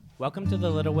Welcome to the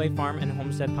Little Way Farm and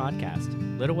Homestead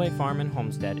podcast. Little Way Farm and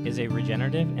Homestead is a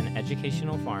regenerative and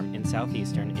educational farm in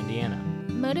southeastern Indiana.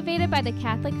 Motivated by the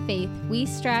Catholic faith, we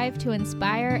strive to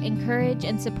inspire, encourage,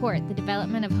 and support the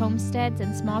development of homesteads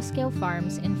and small-scale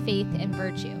farms in faith and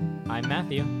virtue. I'm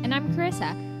Matthew. And I'm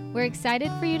Carissa. We're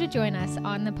excited for you to join us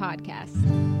on the podcast.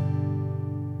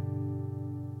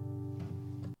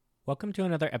 Welcome to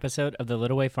another episode of the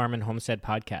Little Way Farm and Homestead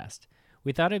podcast.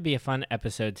 We thought it'd be a fun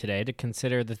episode today to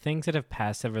consider the things that have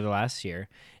passed over the last year,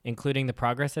 including the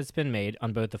progress that's been made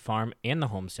on both the farm and the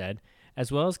homestead,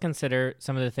 as well as consider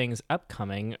some of the things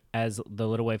upcoming as the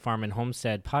Little Way Farm and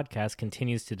Homestead podcast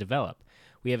continues to develop.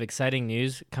 We have exciting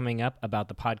news coming up about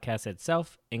the podcast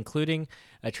itself, including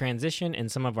a transition in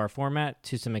some of our format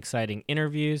to some exciting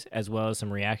interviews, as well as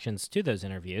some reactions to those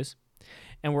interviews.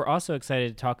 And we're also excited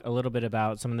to talk a little bit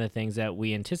about some of the things that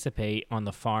we anticipate on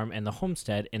the farm and the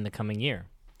homestead in the coming year.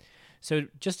 So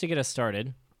just to get us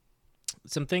started,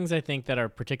 some things I think that are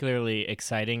particularly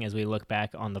exciting as we look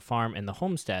back on the farm and the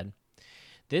homestead.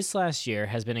 This last year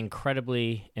has been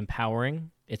incredibly empowering.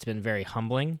 It's been very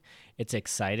humbling. It's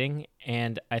exciting.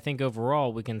 And I think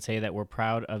overall we can say that we're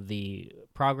proud of the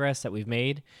progress that we've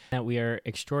made, that we are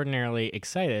extraordinarily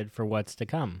excited for what's to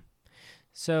come.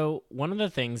 So one of the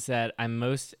things that I'm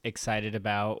most excited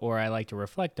about, or I like to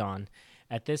reflect on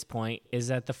at this point, is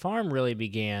that the farm really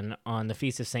began on the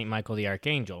Feast of St. Michael the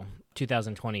Archangel,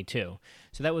 2022.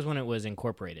 So that was when it was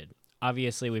incorporated.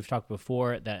 Obviously, we've talked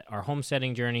before that our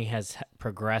homesteading journey has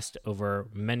progressed over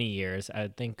many years. I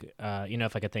think,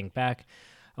 if I could think back,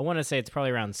 I want to say it's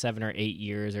probably around 7 or 8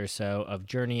 years or so of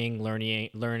journeying,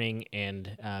 learning,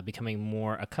 and becoming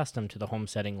more accustomed to the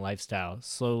homesteading lifestyle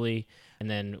slowly and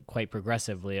then quite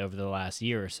progressively over the last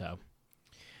year or so.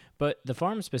 But the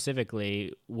farm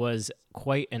specifically was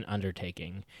quite an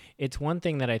undertaking. It's one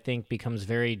thing that I think becomes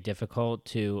very difficult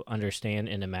to understand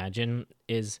and imagine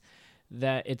is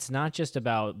that it's not just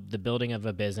about the building of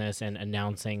a business and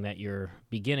announcing that you're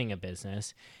beginning a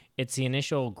business. It's the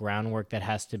initial groundwork that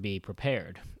has to be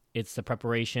prepared. It's the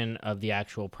preparation of the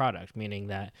actual product, meaning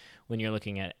that when you're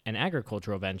looking at an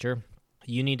agricultural venture,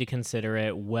 you need to consider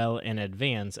it well in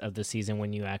advance of the season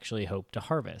when you actually hope to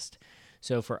harvest.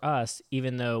 So for us,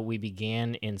 even though we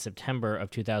began in September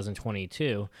of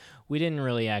 2022, we didn't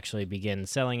really actually begin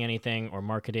selling anything or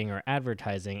marketing or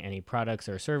advertising any products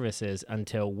or services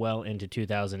until well into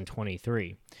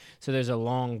 2023. So there's a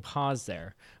long pause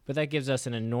there, but that gives us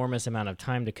an enormous amount of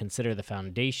time to consider the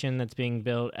foundation that's being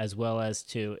built, as well as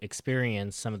to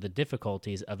experience some of the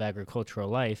difficulties of agricultural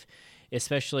life,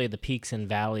 especially the peaks and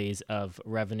valleys of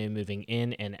revenue moving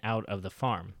in and out of the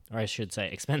farm, or I should say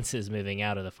expenses moving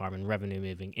out of the farm and revenue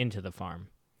moving into the farm.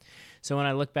 So when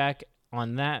I look back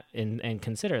on that and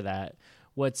consider that,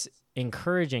 what's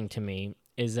encouraging to me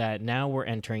is that now we're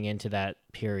entering into that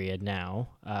period now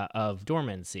of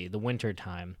dormancy, the winter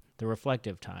time, the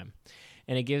reflective time.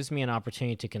 And it gives me an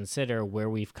opportunity to consider where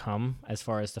we've come as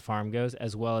far as the farm goes,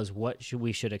 as well as what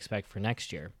we should expect for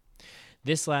next year.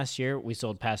 This last year, we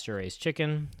sold pasture-raised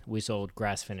chicken, we sold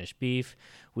grass-finished beef,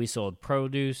 we sold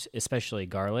produce, especially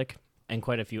garlic, and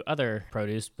quite a few other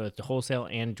produce, both to wholesale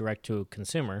and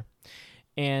direct-to-consumer.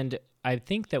 And I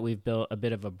think that we've built a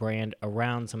bit of a brand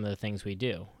around some of the things we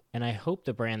do. And I hope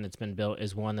the brand that's been built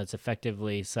is one that's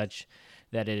effectively such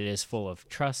that it is full of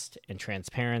trust and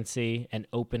transparency and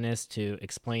openness to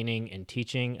explaining and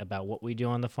teaching about what we do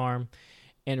on the farm,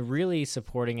 and really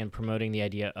supporting and promoting the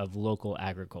idea of local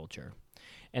agriculture.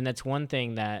 And that's one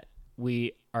thing that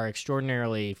we are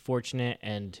extraordinarily fortunate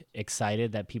and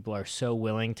excited that people are so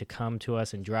willing to come to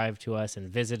us and drive to us and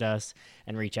visit us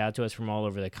and reach out to us from all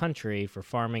over the country for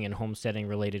farming and homesteading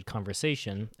related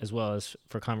conversation, as well as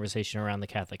for conversation around the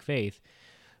Catholic faith.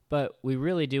 But we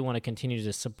really do want to continue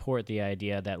to support the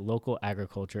idea that local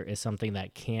agriculture is something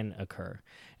that can occur,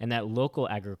 and that local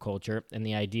agriculture and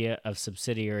the idea of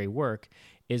subsidiary work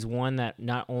is one that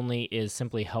not only is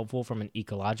simply helpful from an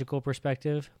ecological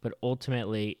perspective, but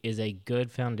ultimately is a good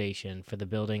foundation for the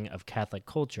building of Catholic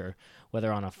culture,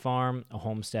 whether on a farm, a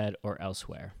homestead, or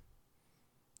elsewhere.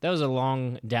 That was a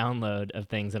long download of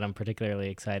things that I'm particularly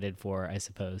excited for, I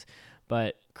suppose.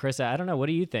 But Carissa, I don't know, what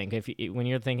do you think? When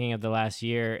you're thinking of the last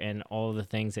year and all of the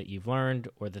things that you've learned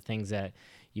or the things that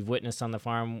you've witnessed on the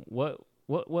farm,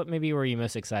 what maybe were you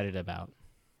most excited about?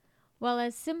 Well,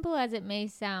 as simple as it may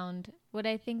sound, what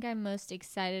I think I'm most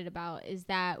excited about is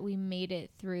that we made it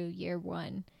through year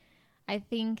one. I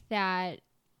think that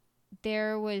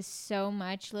there was so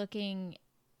much looking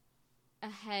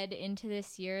ahead into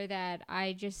this year that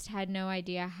I just had no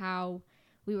idea how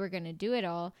we were going to do it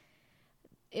all.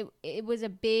 It was a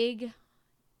big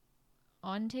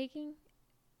undertaking.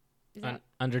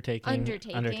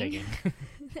 Undertaking.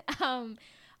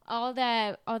 All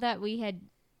that we had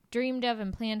dreamed of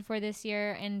and planned for this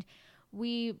year, and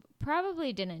we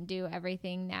probably didn't do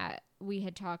everything that we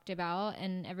had talked about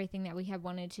and everything that we had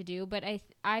wanted to do, but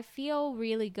I feel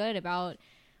really good about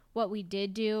what we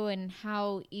did do and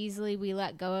how easily we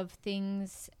let go of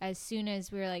things as soon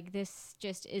as we were like, this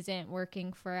just isn't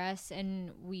working for us,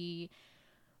 and we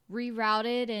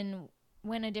rerouted and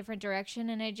went a different direction.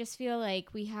 And I just feel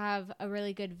like we have a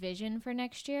really good vision for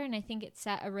next year, and I think it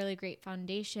set a really great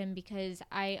foundation, because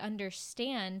I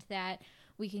understand that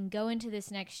we can go into this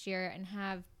next year and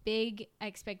have big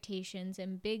expectations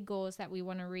and big goals that we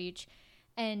want to reach.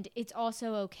 And it's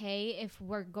also okay if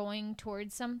we're going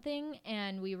towards something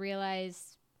and we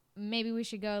realize maybe we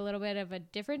should go a little bit of a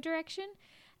different direction.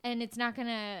 And it's not going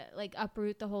to like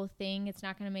uproot the whole thing. It's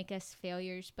not going to make us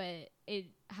failures, but it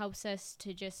helps us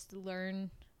to just learn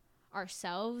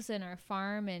ourselves and our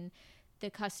farm and the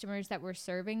customers that we're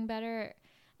serving better.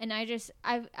 And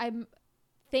I'm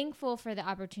thankful for the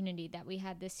opportunity that we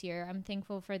had this year. I'm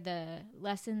thankful for the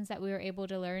lessons that we were able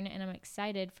to learn, and I'm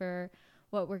excited for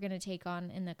what we're going to take on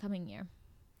in the coming year.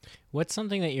 What's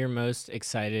something that you're most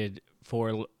excited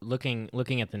for looking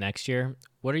at the next year?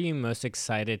 What are you most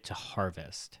excited to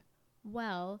harvest?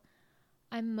 Well,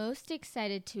 I'm most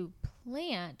excited to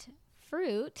plant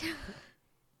fruit.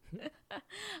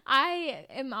 I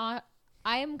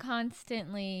am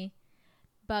constantly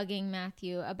bugging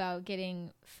Matthew about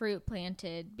getting fruit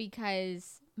planted,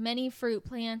 because many fruit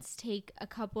plants take a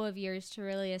couple of years to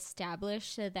really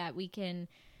establish so that we can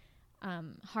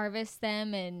harvest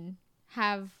them and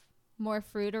have more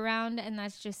fruit around. And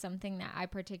that's just something that I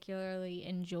particularly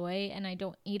enjoy and I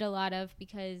don't eat a lot of,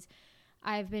 because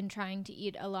I've been trying to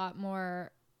eat a lot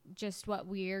more just what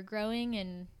we're growing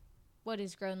and what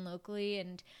is grown locally.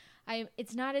 And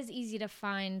it's not as easy to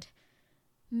find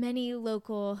many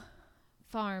local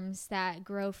farms that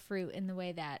grow fruit in the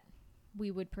way that we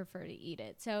would prefer to eat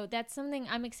it. So that's something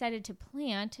I'm excited to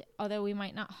plant, although we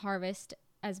might not harvest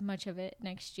as much of it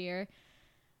next year.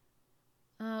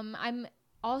 I'm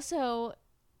also,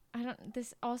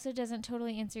 this also doesn't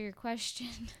totally answer your question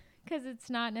because it's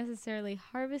not necessarily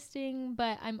harvesting,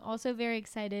 but I'm also very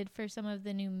excited for some of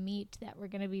the new meat that we're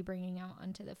going to be bringing out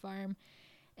onto the farm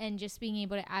and just being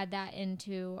able to add that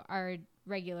into our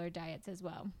regular diets as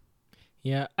well.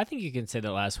 Yeah, I think you can say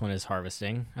the last one is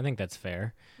harvesting. I think that's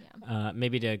fair. Yeah.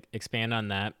 Maybe to expand on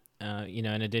that, in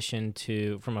addition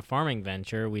to, from a farming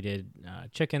venture, we did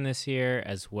chicken this year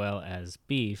as well as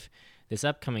beef. This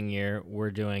upcoming year,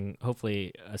 we're doing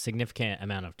hopefully a significant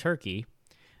amount of turkey,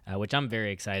 which I'm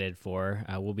very excited for.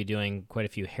 We'll be doing quite a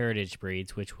few heritage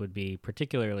breeds, which would be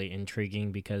particularly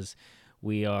intriguing because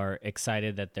we are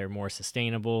excited that they're more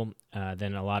sustainable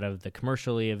than a lot of the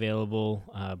commercially available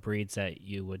breeds that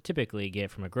you would typically get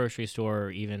from a grocery store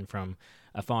or even from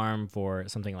a farm for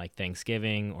something like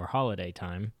Thanksgiving or holiday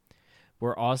time.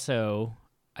 We're also,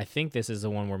 I think this is the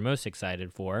one we're most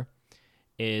excited for,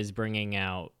 is bringing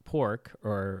out pork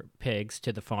or pigs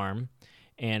to the farm,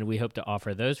 and we hope to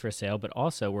offer those for sale, but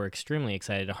also we're extremely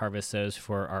excited to harvest those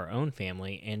for our own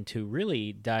family and to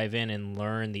really dive in and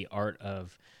learn the art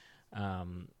of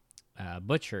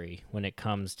butchery when it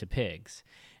comes to pigs.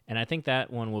 And I think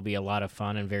that one will be a lot of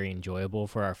fun and very enjoyable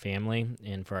for our family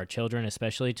and for our children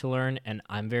especially to learn, and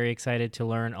I'm very excited to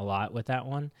learn a lot with that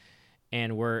one.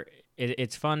 And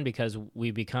it's fun because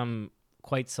we become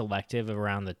quite selective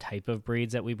around the type of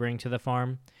breeds that we bring to the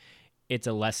farm. It's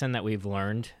a lesson that we've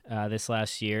learned this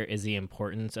last year is the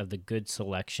importance of the good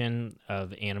selection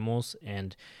of animals,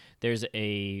 and there's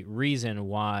a reason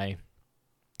why.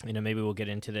 Maybe we'll get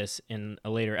into this in a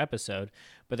later episode,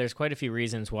 but there's quite a few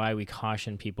reasons why we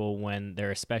caution people when they're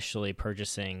especially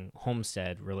purchasing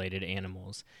homestead-related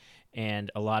animals. And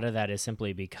a lot of that is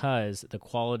simply because the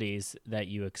qualities that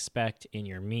you expect in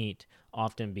your meat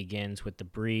often begins with the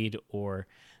breed or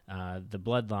the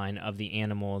bloodline of the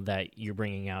animal that you're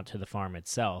bringing out to the farm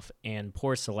itself. And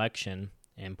poor selection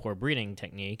and poor breeding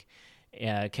technique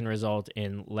can result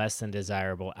in less than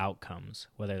desirable outcomes,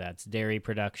 whether that's dairy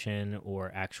production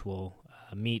or actual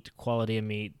meat, quality of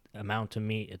meat, amount of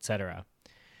meat, etc.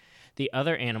 The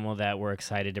other animal that we're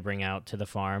excited to bring out to the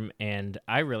farm, and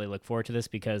I really look forward to this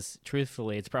because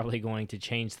truthfully, it's probably going to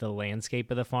change the landscape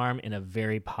of the farm in a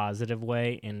very positive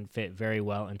way and fit very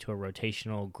well into a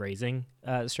rotational grazing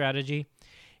strategy,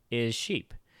 is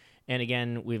sheep. And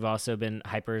again, we've also been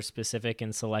hyper-specific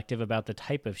and selective about the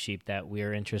type of sheep that we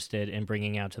are interested in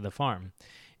bringing out to the farm.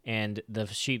 And the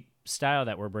sheep style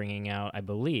that we're bringing out, I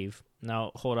believe, and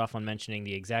I'll hold off on mentioning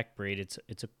the exact breed, it's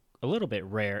a little bit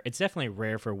rare. It's definitely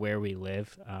rare for where we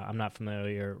live. I'm not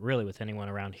familiar really with anyone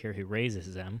around here who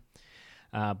raises them.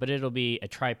 But it'll be a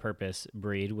tri-purpose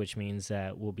breed, which means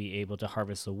that we'll be able to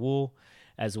harvest the wool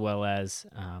as well as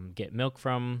get milk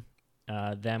from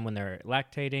them when they're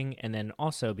lactating, and then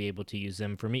also be able to use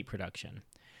them for meat production.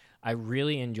 I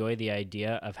really enjoy the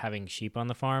idea of having sheep on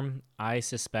the farm. I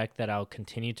suspect that I'll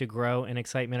continue to grow in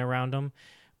excitement around them,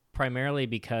 primarily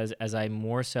because as I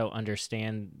more so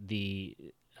understand the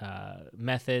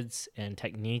methods and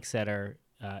techniques that are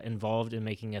involved in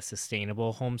making a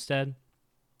sustainable homestead,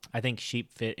 I think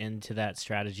sheep fit into that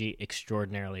strategy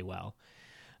extraordinarily well.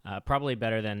 Probably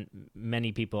better than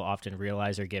many people often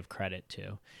realize or give credit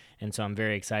to. And so I'm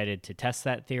very excited to test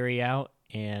that theory out.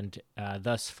 And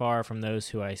thus far, from those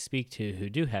who I speak to who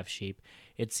do have sheep,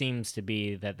 it seems to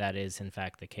be that that is in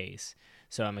fact the case.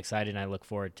 So I'm excited and I look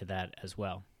forward to that as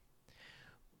well.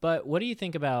 But what do you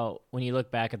think about when you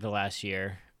look back at the last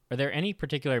year? Are there any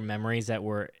particular memories that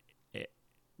were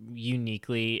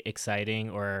uniquely exciting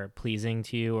or pleasing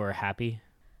to you or happy?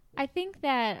 I think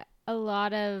that a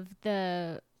lot of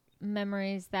the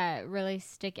memories that really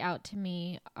stick out to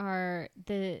me are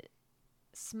the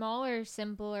smaller,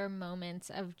 simpler moments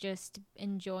of just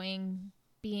enjoying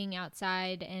being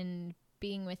outside and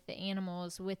being with the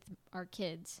animals with our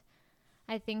kids.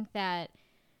 I think that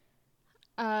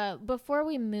before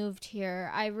we moved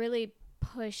here, I really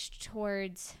pushed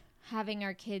towards having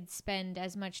our kids spend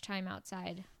as much time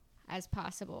outside as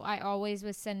possible. I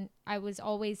was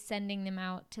always sending them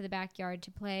out to the backyard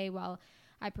to play while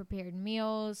I prepared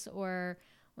meals, or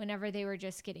whenever they were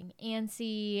just getting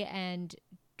antsy and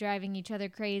driving each other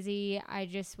crazy, I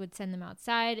just would send them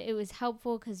outside. It was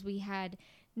helpful because we had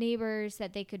neighbors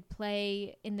that they could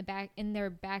play in their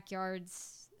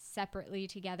backyards separately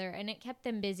together, and it kept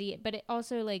them busy, but it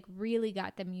also really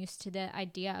got them used to the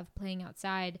idea of playing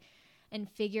outside and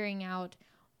figuring out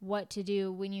what to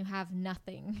do when you have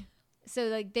nothing.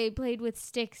 So they played with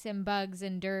sticks and bugs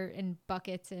and dirt and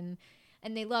buckets, and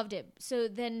they loved it. So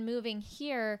then moving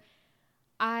here,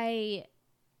 I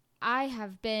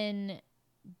have been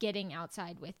getting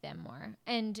outside with them more.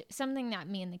 And something that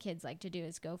me and the kids like to do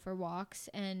is go for walks,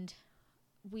 and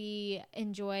we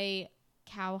enjoy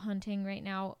cow hunting right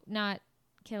now, not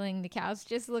killing the cows,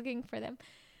 just looking for them.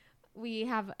 We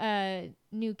have a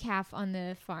new calf on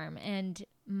the farm, and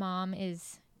mom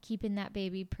is keeping that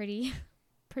baby pretty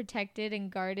protected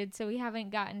and guarded, so we haven't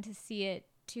gotten to see it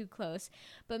too close.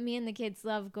 But me and the kids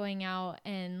love going out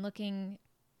and looking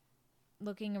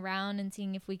around and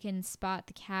seeing if we can spot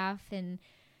the calf and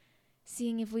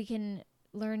seeing if we can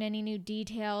learn any new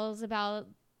details about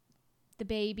the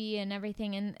baby and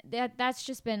everything. And that's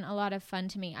just been a lot of fun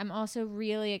to me. I'm also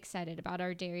really excited about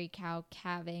our dairy cow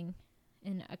calving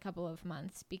in a couple of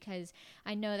months, because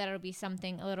I know that it'll be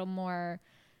something a little more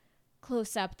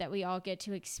close up that we all get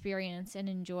to experience and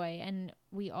enjoy, and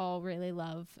we all really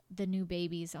love the new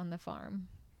babies on the farm.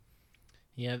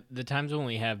 Yeah, the times when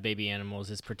we have baby animals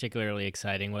is particularly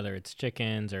exciting, whether it's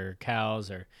chickens or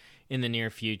cows or in the near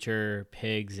future,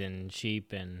 pigs and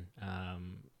sheep. And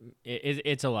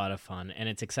it's a lot of fun, and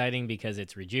it's exciting because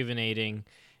it's rejuvenating,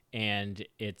 and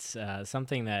it's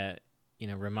something that,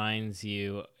 reminds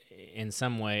you in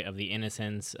some way of the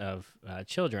innocence of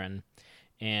children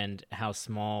and how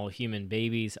small human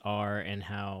babies are, and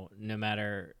how no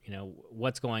matter,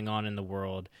 what's going on in the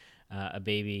world, a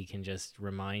baby can just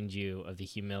remind you of the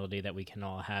humility that we can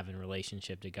all have in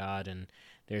relationship to God. And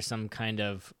there's some kind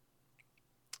of,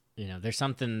 there's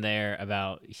something there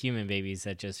about human babies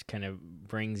that just kind of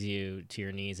brings you to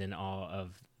your knees in awe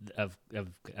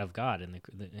of God and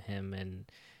Him and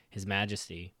His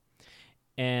majesty.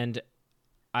 And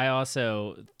I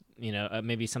also,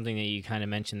 maybe something that you kind of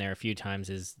mentioned there a few times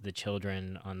is the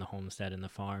children on the homestead and the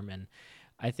farm. And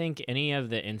I think any of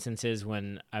the instances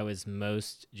when I was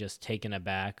most just taken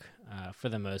aback, for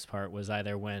the most part, was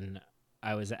either when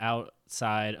I was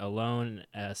outside alone,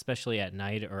 especially at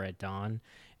night or at dawn,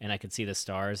 and I could see the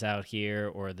stars out here,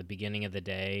 or the beginning of the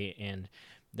day. And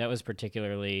that was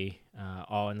particularly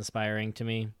awe-inspiring to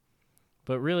me.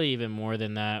 But really, even more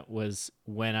than that was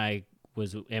when I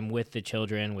am with the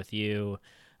children, with you.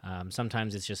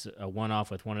 Sometimes it's just a one-off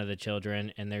with one of the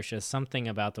children, and there's just something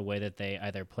about the way that they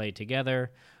either play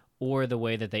together or the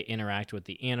way that they interact with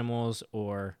the animals,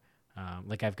 or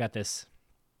I've got this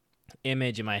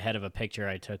image in my head of a picture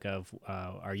I took of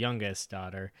our youngest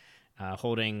daughter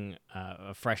holding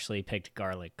a freshly picked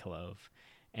garlic clove.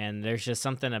 And there's just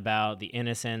something about the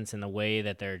innocence and the way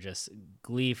that they're just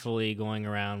gleefully going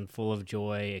around full of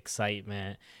joy,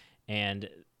 excitement, and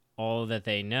all that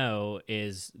they know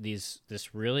is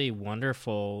this really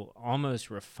wonderful, almost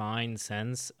refined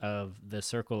sense of the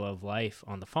circle of life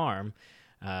on the farm,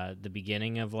 the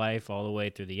beginning of life all the way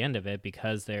through the end of it,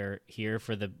 because they're here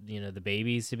for the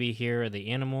babies to be here, or the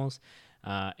animals,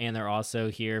 and they're also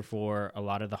here for a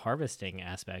lot of the harvesting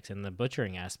aspects and the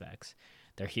butchering aspects.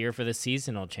 They're here for the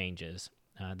seasonal changes.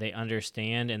 They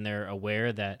understand and they're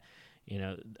aware that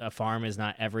a farm is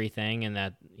not everything, and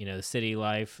that the city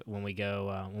life, when we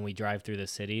drive through the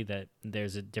city, that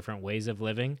there's different ways of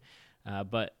living.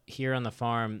 But here on the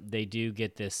farm, they do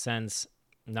get this sense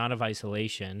not of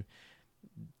isolation.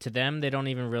 To them, they don't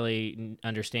even really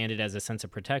understand it as a sense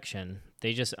of protection.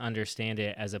 They just understand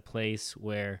it as a place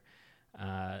where,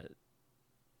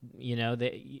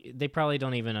 they probably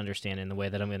don't even understand it in the way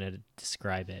that I'm going to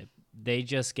describe it. They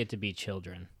just get to be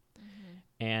children. Mm-hmm.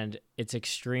 And it's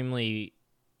extremely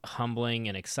humbling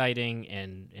and exciting,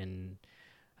 and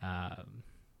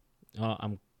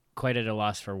I'm quite at a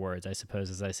loss for words, I suppose,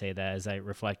 as I say that, as I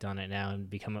reflect on it now and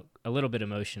become a little bit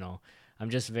emotional. I'm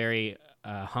just very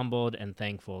humbled and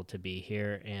thankful to be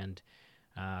here, and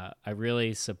I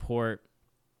really support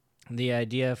the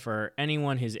idea for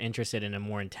anyone who's interested in a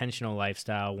more intentional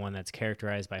lifestyle, one that's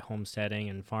characterized by homesteading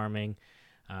and farming,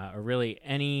 or really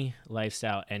any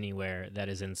lifestyle anywhere that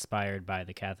is inspired by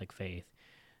the Catholic faith,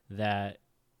 that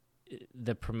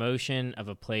the promotion of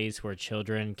a place where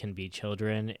children can be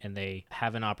children and they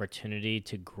have an opportunity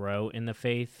to grow in the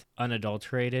faith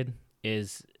unadulterated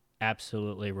is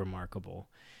absolutely remarkable.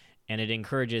 And it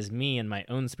encourages me in my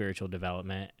own spiritual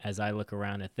development as I look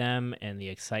around at them and the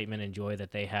excitement and joy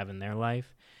that they have in their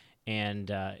life. And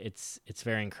it's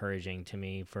very encouraging to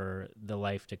me for the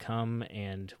life to come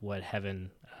and what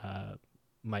heaven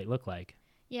might look like.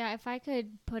 Yeah, if I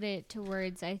could put it to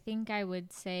words, I think I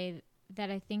would say that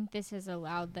I think this has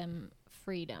allowed them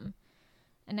freedom.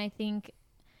 And I think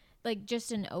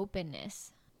just an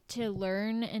openness to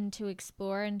learn and to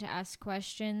explore and to ask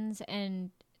questions,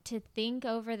 and to think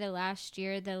over the last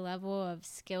year the level of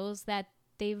skills that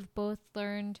they've both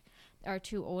learned. Our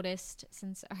two oldest,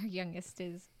 since our youngest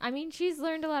she's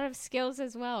learned a lot of skills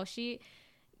as well.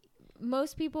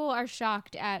 Most people are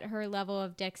shocked at her level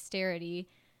of dexterity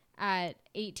at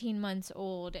 18 months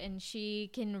old, and she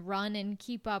can run and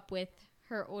keep up with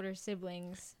her older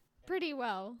siblings pretty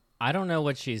well. I don't know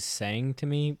what she's saying to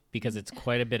me because it's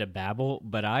quite a bit of babble,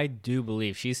 but I do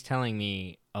believe she's telling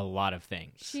me a lot of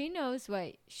things. She knows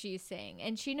what she's saying,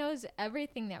 and she knows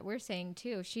everything that we're saying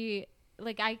too.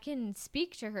 I can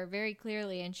speak to her very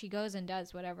clearly, and she goes and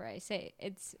does whatever I say.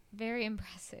 It's very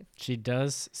impressive. She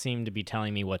does seem to be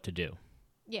telling me what to do.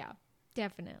 Yeah,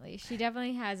 definitely. She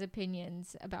definitely has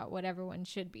opinions about what everyone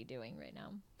should be doing right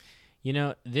now.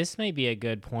 This may be a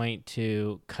good point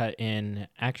to cut in,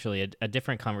 actually, a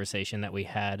different conversation that we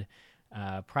had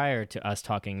prior to us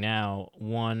talking now,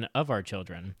 one of our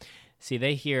children. See,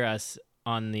 they hear us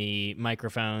on the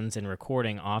microphones and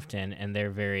recording often, and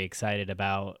they're very excited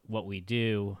about what we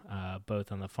do,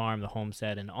 both on the farm, the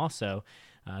homestead, and also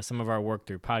some of our work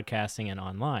through podcasting and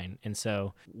online. And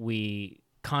so we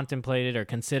contemplated or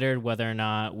considered whether or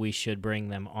not we should bring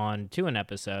them on to an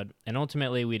episode. And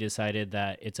ultimately, we decided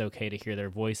that it's okay to hear their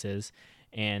voices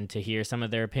and to hear some of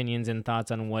their opinions and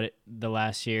thoughts on what the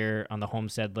last year on the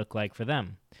homestead looked like for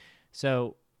them.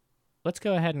 So let's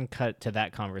go ahead and cut to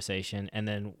that conversation, and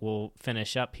then we'll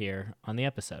finish up here on the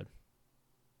episode.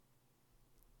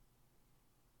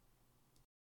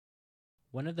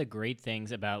 One of the great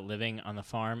things about living on the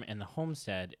farm and the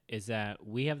homestead is that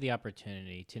we have the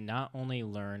opportunity to not only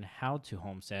learn how to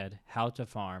homestead, how to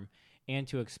farm, and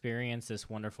to experience this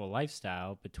wonderful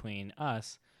lifestyle between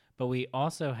us, but we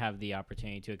also have the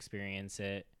opportunity to experience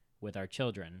it with our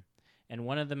children. And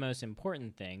one of the most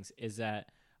important things is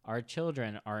that our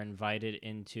children are invited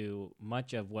into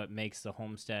much of what makes the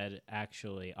homestead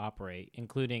actually operate,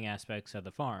 including aspects of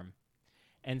the farm.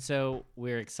 And so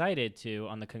we're excited to,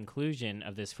 on the conclusion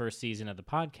of this first season of the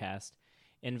podcast,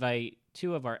 invite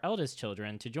two of our eldest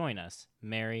children to join us,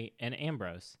 Mary and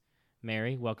Ambrose.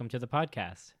 Mary, welcome to the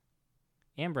podcast.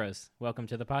 Ambrose, welcome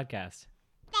to the podcast.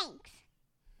 Thanks.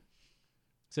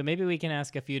 So maybe we can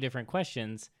ask a few different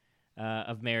questions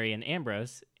of Mary and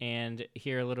Ambrose and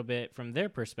hear a little bit from their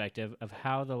perspective of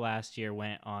how the last year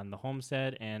went on the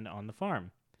homestead and on the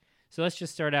farm. So let's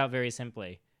just start out very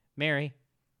simply. Mary,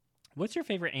 what's your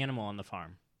favorite animal on the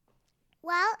farm?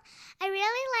 Well, I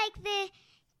really like the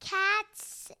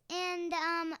cats and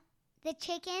the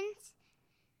chickens.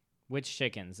 Which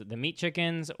chickens? The meat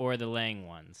chickens or the laying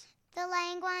ones? The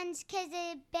laying ones, because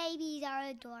the babies are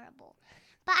adorable.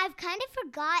 But I've kind of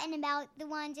forgotten about the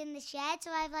ones in the shed, so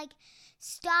I've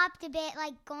stopped a bit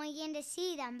going in to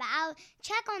see them. But I'll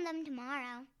check on them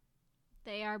tomorrow.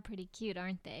 They are pretty cute,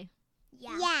 aren't they?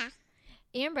 Yeah.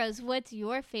 Ambrose, what's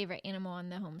your favorite animal on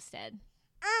the homestead?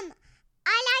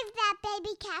 I like that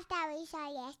baby calf that we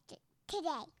saw today.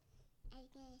 I was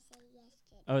going to say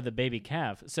yesterday. Oh, the baby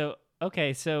calf. So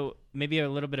maybe a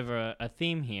little bit of a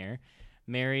theme here.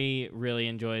 Mary really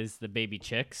enjoys the baby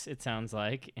chicks, it sounds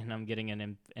like, and I'm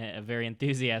getting a very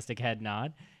enthusiastic head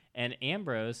nod. And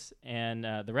Ambrose and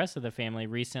the rest of the family,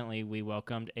 recently we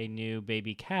welcomed a new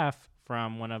baby calf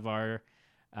from one of our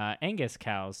Angus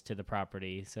cows to the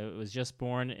property. So it was just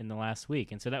born in the last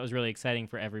week. And so that was really exciting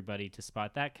for everybody to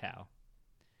spot that cow.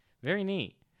 Very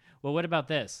neat. Well, what about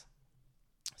this?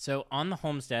 So on the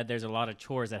homestead, there's a lot of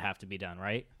chores that have to be done,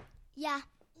 right? Yeah.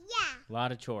 A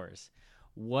lot of chores.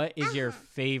 What is your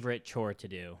favorite chore to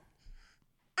do?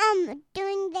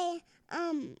 Doing the,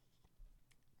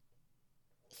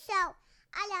 So,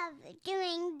 I love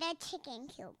doing the chicken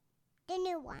coop, the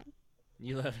new one.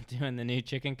 You love doing the new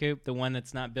chicken coop, the one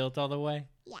that's not built all the way?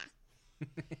 Yeah.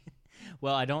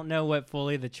 Well, I don't know what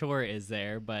fully the chore is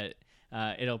there, but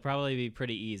it'll probably be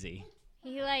pretty easy.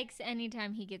 He likes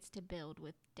anytime he gets to build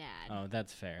with Dad. Oh,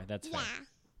 that's fair. That's fair. Yeah.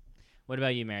 What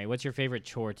about you, Mary? What's your favorite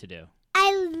chore to do?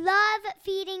 I love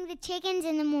feeding the chickens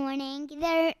in the morning.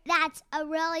 That's a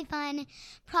really fun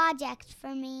project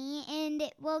for me, and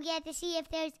we'll get to see if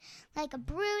there's like a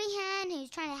broody hen who's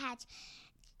trying to hatch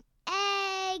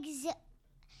eggs.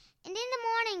 And in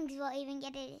the mornings, we'll even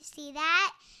get to see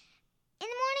that. In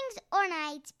the mornings or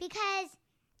nights, because,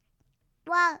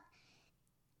 well,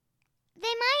 they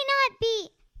might not be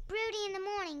broody in the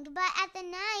morning, but at the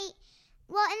night,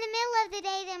 well, in the middle of the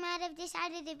day, they might have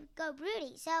decided to go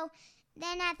broody. So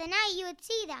then at the night, you would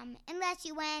see them, unless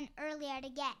you went earlier to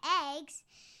get eggs.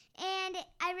 And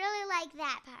I really like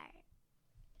that part.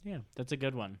 Yeah, that's a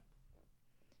good one.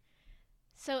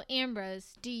 So,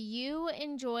 Ambrose, do you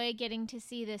enjoy getting to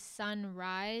see the sun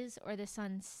rise or the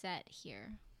sun set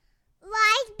here?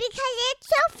 Right, because it's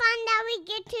so fun that we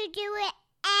get to do it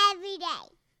every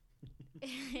day.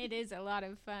 It is a lot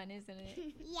of fun, isn't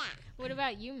it? Yeah. What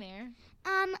about you, Mare?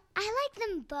 I like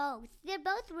them both. They're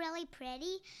both really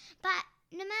pretty, but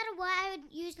no matter what, I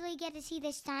would usually get to see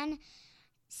the sun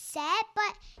set,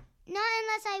 but not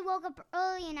unless I woke up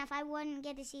early enough, I wouldn't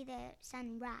get to see the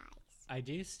sun rise. I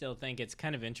do still think it's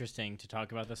kind of interesting to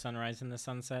talk about the sunrise and the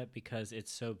sunset because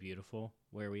it's so beautiful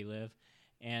where we live.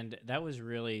 And that was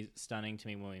really stunning to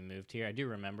me when we moved here. I do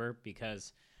remember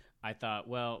because I thought,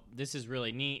 well, this is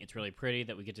really neat. It's really pretty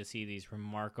that we get to see these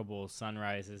remarkable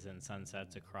sunrises and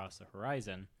sunsets across the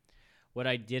horizon. What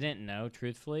I didn't know,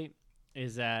 truthfully,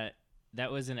 is that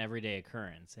that was an everyday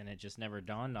occurrence, and it just never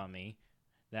dawned on me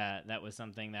that that was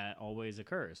something that always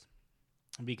occurs.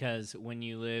 Because when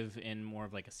you live in more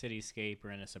of like a cityscape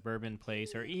or in a suburban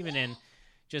place or even in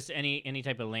just any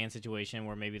type of land situation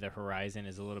where maybe the horizon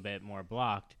is a little bit more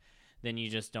blocked, then you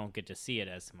just don't get to see it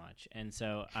as much. And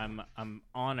so I'm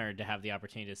honored to have the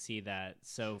opportunity to see that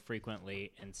so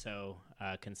frequently and so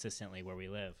consistently where we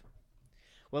live.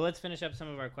 Well, let's finish up some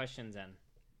of our questions then.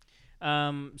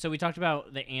 So we talked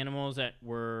about the animals that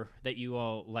you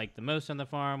all like the most on the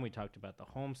farm. We talked about the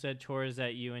homestead chores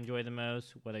that you enjoy the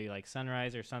most, whether you like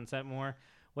sunrise or sunset more.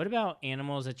 What about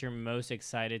animals that you're most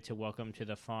excited to welcome to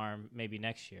the farm maybe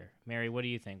next year? Mary, what do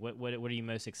you think? What are you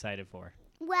most excited for?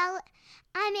 Well,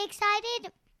 I'm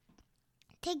excited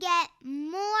to get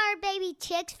more baby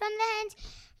chicks from the hens.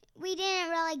 We didn't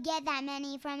really get that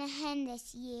many from a hen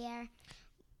this year.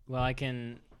 Well, I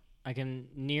can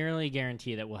nearly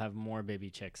guarantee that we'll have more baby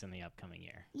chicks in the upcoming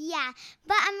year. Yeah,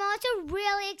 but I'm also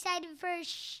really excited for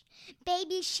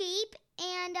baby sheep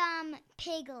and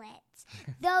piglets.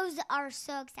 Those are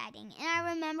so exciting. And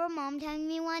I remember Mom telling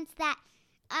me once that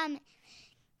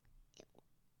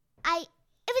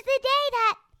it was the day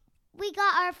that we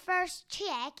got our first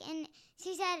chick, and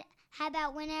she said, how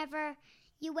about whenever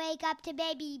you wake up to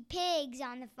baby pigs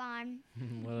on the farm?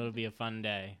 Well, it'll be a fun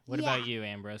day. What about you,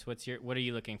 Ambrose? What are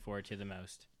you looking forward to the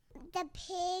most? The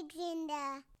pigs and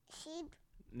the sheep.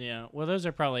 Yeah, well, those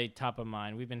are probably top of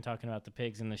mind. We've been talking about the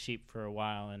pigs and the sheep for a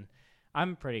while, and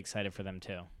I'm pretty excited for them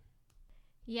too.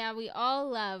 Yeah, we all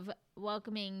love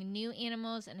welcoming new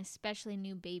animals and especially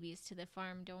new babies to the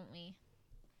farm, don't we?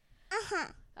 Uh-huh.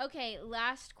 Okay,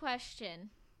 last question.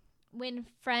 When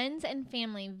friends and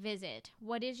family visit,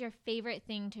 what is your favorite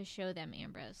thing to show them,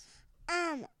 Ambrose?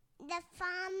 The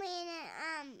farm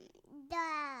and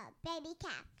the baby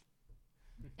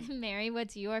calf. Mary,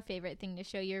 what's your favorite thing to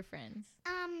show your friends?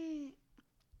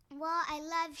 Well, I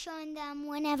love showing them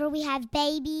whenever we have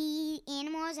baby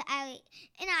animals. I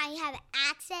have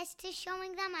access to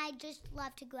showing them. I just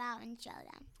love to go out and show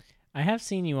them. I have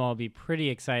seen you all be pretty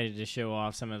excited to show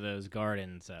off some of those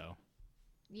gardens, though.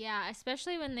 Yeah,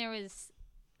 especially when there was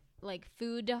like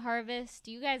food to harvest.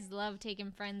 You guys love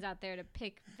taking friends out there to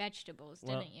pick vegetables,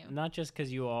 didn't you? Not just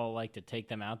because you all like to take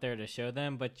them out there to show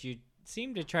them, but you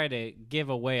seem to try to give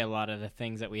away a lot of the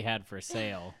things that we had for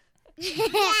sale.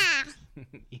 Yeah.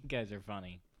 You guys are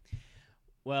funny.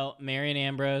 Well, Mary and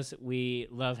Ambrose, we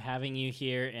love having you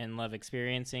here and love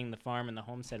experiencing the farm and the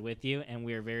homestead with you, and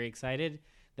we are very excited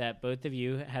that both of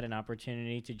you had an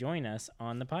opportunity to join us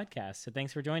on the podcast. So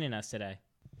thanks for joining us today.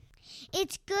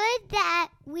 It's good that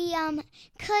we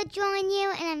could join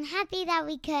you, and I'm happy that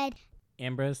we could.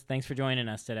 Ambrose, thanks for joining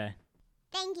us today.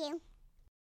 Thank you.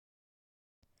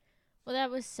 Well, that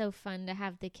was so fun to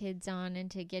have the kids on and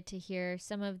to get to hear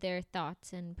some of their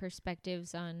thoughts and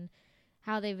perspectives on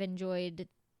how they've enjoyed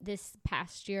this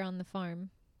past year on the farm.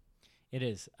 It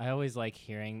is. I always like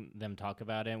hearing them talk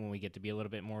about it when we get to be a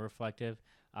little bit more reflective.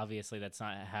 Obviously, that's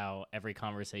not how every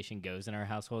conversation goes in our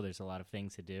household. There's a lot of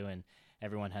things to do, and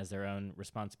everyone has their own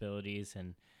responsibilities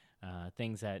and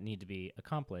things that need to be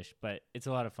accomplished. But it's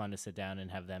a lot of fun to sit down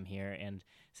and have them here. And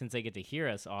since they get to hear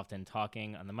us often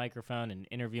talking on the microphone and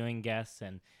interviewing guests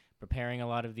and preparing a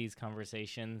lot of these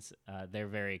conversations, they're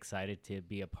very excited to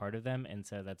be a part of them. And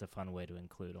so that's a fun way to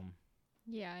include them.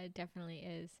 Yeah, it definitely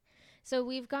is. So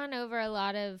we've gone over a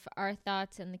lot of our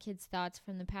thoughts and the kids' thoughts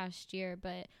from the past year,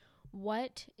 but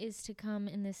what is to come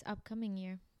in this upcoming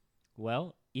year?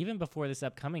 Well, even before this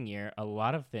upcoming year, a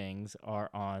lot of things are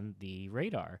on the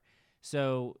radar.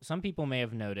 So some people may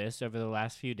have noticed over the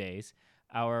last few days,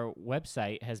 our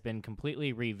website has been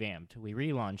completely revamped. We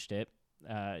relaunched it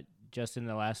just in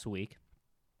the last week,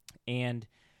 and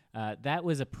that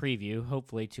was a preview,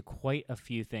 hopefully, to quite a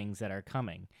few things that are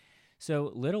coming.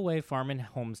 So Little Way Farm and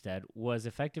Homestead was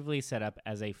effectively set up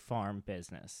as a farm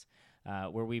business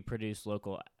where we produce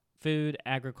local food,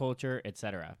 agriculture,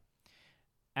 etc.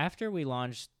 After we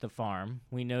launched the farm,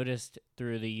 we noticed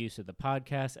through the use of the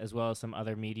podcast, as well as some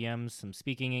other mediums, some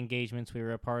speaking engagements we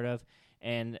were a part of,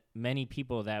 and many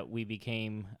people that we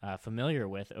became familiar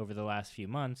with over the last few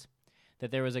months,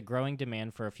 that there was a growing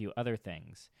demand for a few other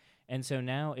things. And so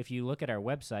now, if you look at our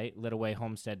website,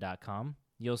 littlewayhomestead.com,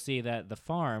 you'll see that the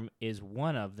farm is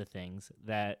one of the things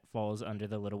that falls under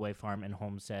the Little Way Farm and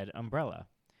Homestead umbrella.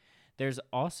 There's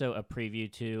also a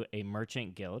preview to a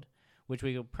merchant guild, which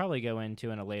we will probably go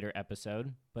into in a later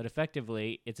episode, but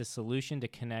effectively, it's a solution to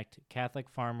connect Catholic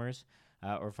farmers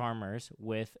or farmers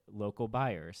with local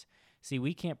buyers. See,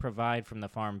 we can't provide from the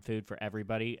farm food for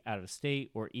everybody out of state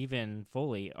or even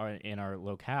fully in our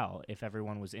locale if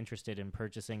everyone was interested in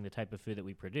purchasing the type of food that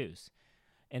we produce.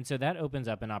 And so that opens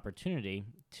up an opportunity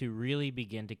to really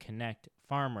begin to connect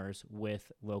farmers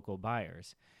with local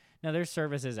buyers. Now, there's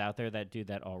services out there that do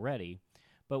that already,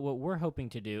 but what we're hoping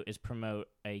to do is promote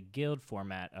a guild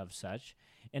format of such.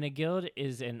 And a guild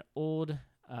is an old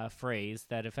phrase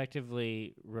that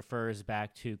effectively refers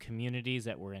back to communities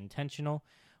that were intentional,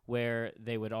 where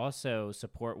they would also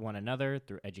support one another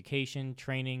through education,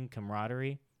 training,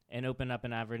 camaraderie, and open up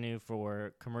an avenue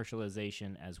for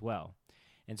commercialization as well.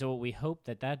 And so what we hope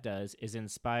that does is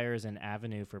inspires an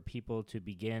avenue for people to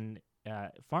begin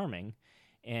farming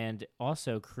and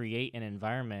also create an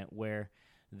environment where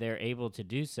they're able to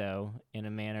do so in a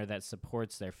manner that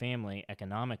supports their family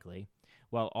economically,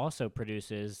 while also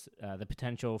produces the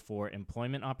potential for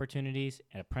employment opportunities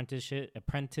and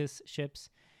apprenticeships,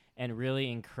 and really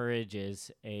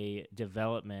encourages a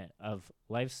development of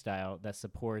lifestyle that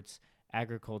supports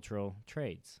agricultural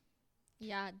trades.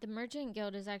 Yeah, the Merchant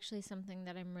Guild is actually something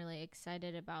that I'm really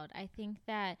excited about. I think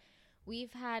that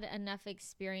we've had enough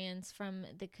experience from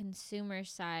the consumer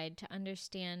side to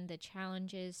understand the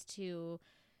challenges to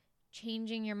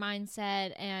changing your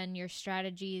mindset and your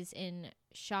strategies in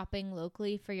shopping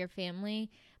locally for your family.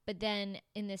 But then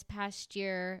in this past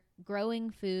year, growing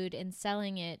food and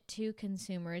selling it to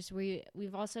consumers,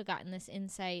 we've also gotten this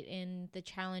insight in the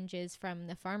challenges from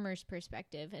the farmer's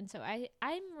perspective. And so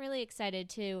I'm really excited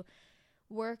to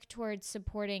work towards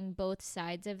supporting both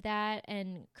sides of that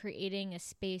and creating a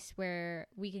space where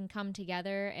we can come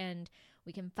together and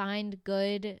we can find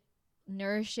good,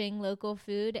 nourishing local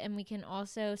food, and we can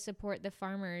also support the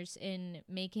farmers in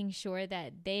making sure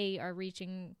that they are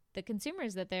reaching the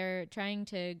consumers that they're trying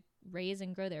to raise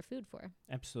and grow their food for.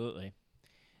 Absolutely.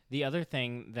 The other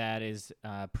thing that is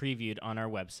previewed on our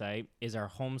website is our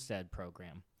Homestead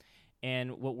program.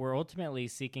 And what we're ultimately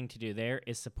seeking to do there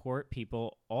is support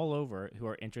people all over who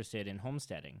are interested in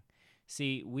homesteading.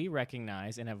 See, we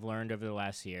recognize and have learned over the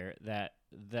last year that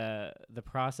the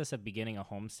process of beginning a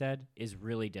homestead is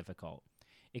really difficult.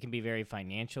 It can be very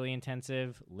financially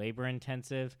intensive, labor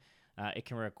intensive. It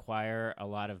can require a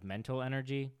lot of mental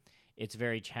energy. It's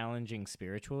very challenging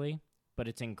spiritually, but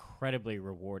it's incredibly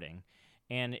rewarding.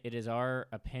 And it is our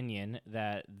opinion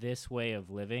that this way of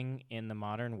living in the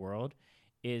modern world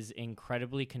is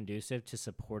incredibly conducive to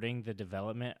supporting the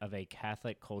development of a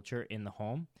Catholic culture in the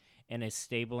home and a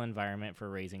stable environment for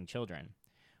raising children.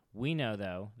 We know,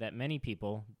 though, that many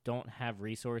people don't have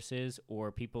resources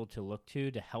or people to look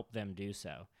to help them do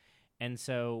so. And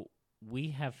so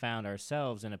we have found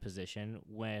ourselves in a position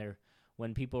where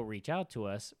when people reach out to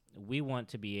us, we want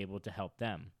to be able to help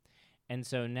them. And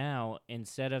so now,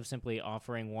 instead of simply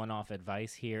offering one-off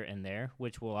advice here and there,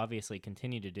 which we'll obviously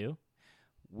continue to do,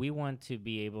 we want to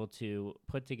be able to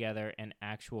put together an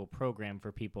actual program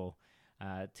for people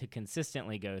to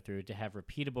consistently go through, to have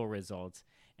repeatable results,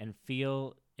 and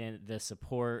feel the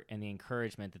support and the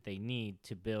encouragement that they need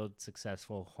to build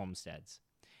successful homesteads.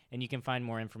 And you can find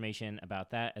more information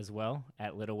about that as well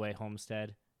at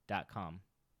littlewayhomestead.com.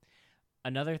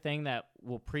 Another thing that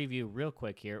we'll preview real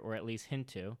quick here, or at least hint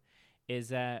to, is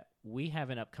that we have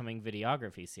an upcoming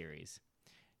videography series.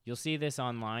 You'll see this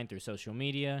online through social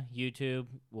media, YouTube.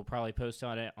 We'll probably post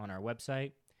on it on our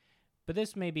website. But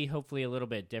this may be hopefully a little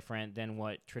bit different than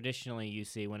what traditionally you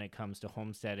see when it comes to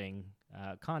homesteading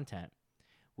content.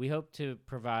 We hope to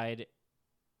provide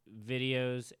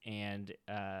videos and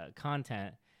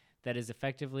content that is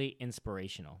effectively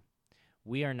inspirational.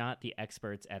 We are not the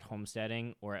experts at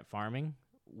homesteading or at farming.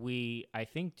 We, I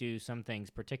think, do some things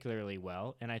particularly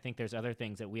well, and I think there's other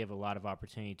things that we have a lot of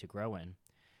opportunity to grow in.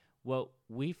 What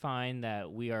we find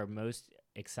that we are most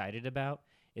excited about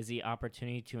is the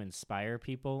opportunity to inspire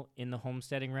people in the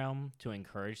homesteading realm, to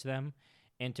encourage them,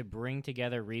 and to bring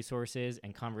together resources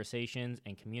and conversations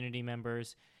and community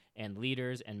members and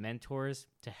leaders and mentors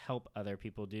to help other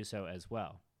people do so as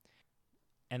well.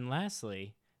 And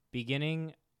lastly,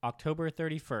 beginning October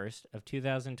 31st of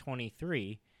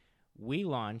 2023, we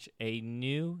launch a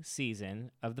new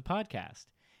season of the podcast.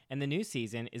 And the new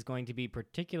season is going to be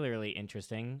particularly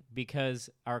interesting because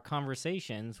our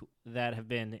conversations that have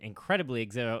been incredibly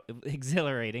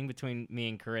exhilarating between me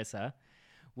and Carissa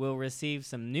will receive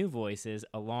some new voices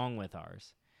along with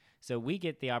ours. So we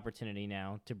get the opportunity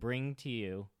now to bring to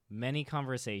you many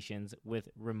conversations with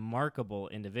remarkable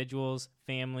individuals,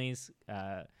 families,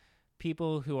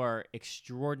 people who are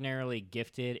extraordinarily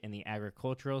gifted in the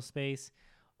agricultural space,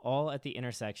 all at the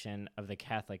intersection of the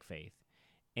Catholic faith.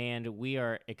 And we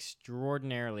are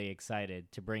extraordinarily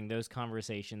excited to bring those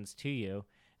conversations to you,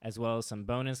 as well as some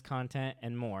bonus content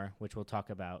and more, which we'll talk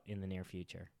about in the near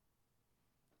future.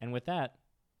 And with that,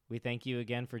 we thank you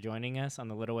again for joining us on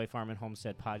the Little Way Farm and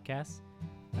Homestead podcast.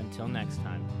 Until next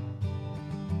time.